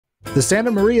The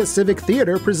Santa Maria Civic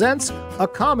Theater presents A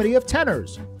Comedy of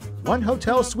Tenors. One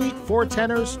hotel suite, 4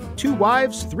 tenors, 2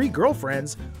 wives, 3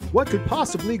 girlfriends. What could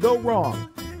possibly go wrong?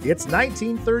 It's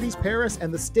 1930s Paris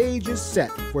and the stage is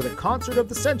set for the concert of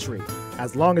the century,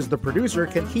 as long as the producer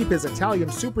can keep his Italian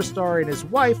superstar and his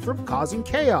wife from causing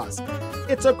chaos.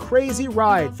 It's a crazy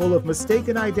ride full of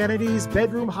mistaken identities,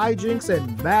 bedroom hijinks,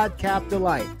 and madcap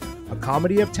delight. A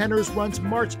Comedy of Tenors runs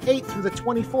March 8th through the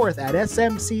 24th at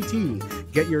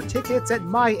SMCT. Get your tickets at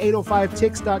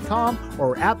my805tix.com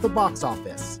or at the box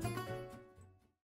office.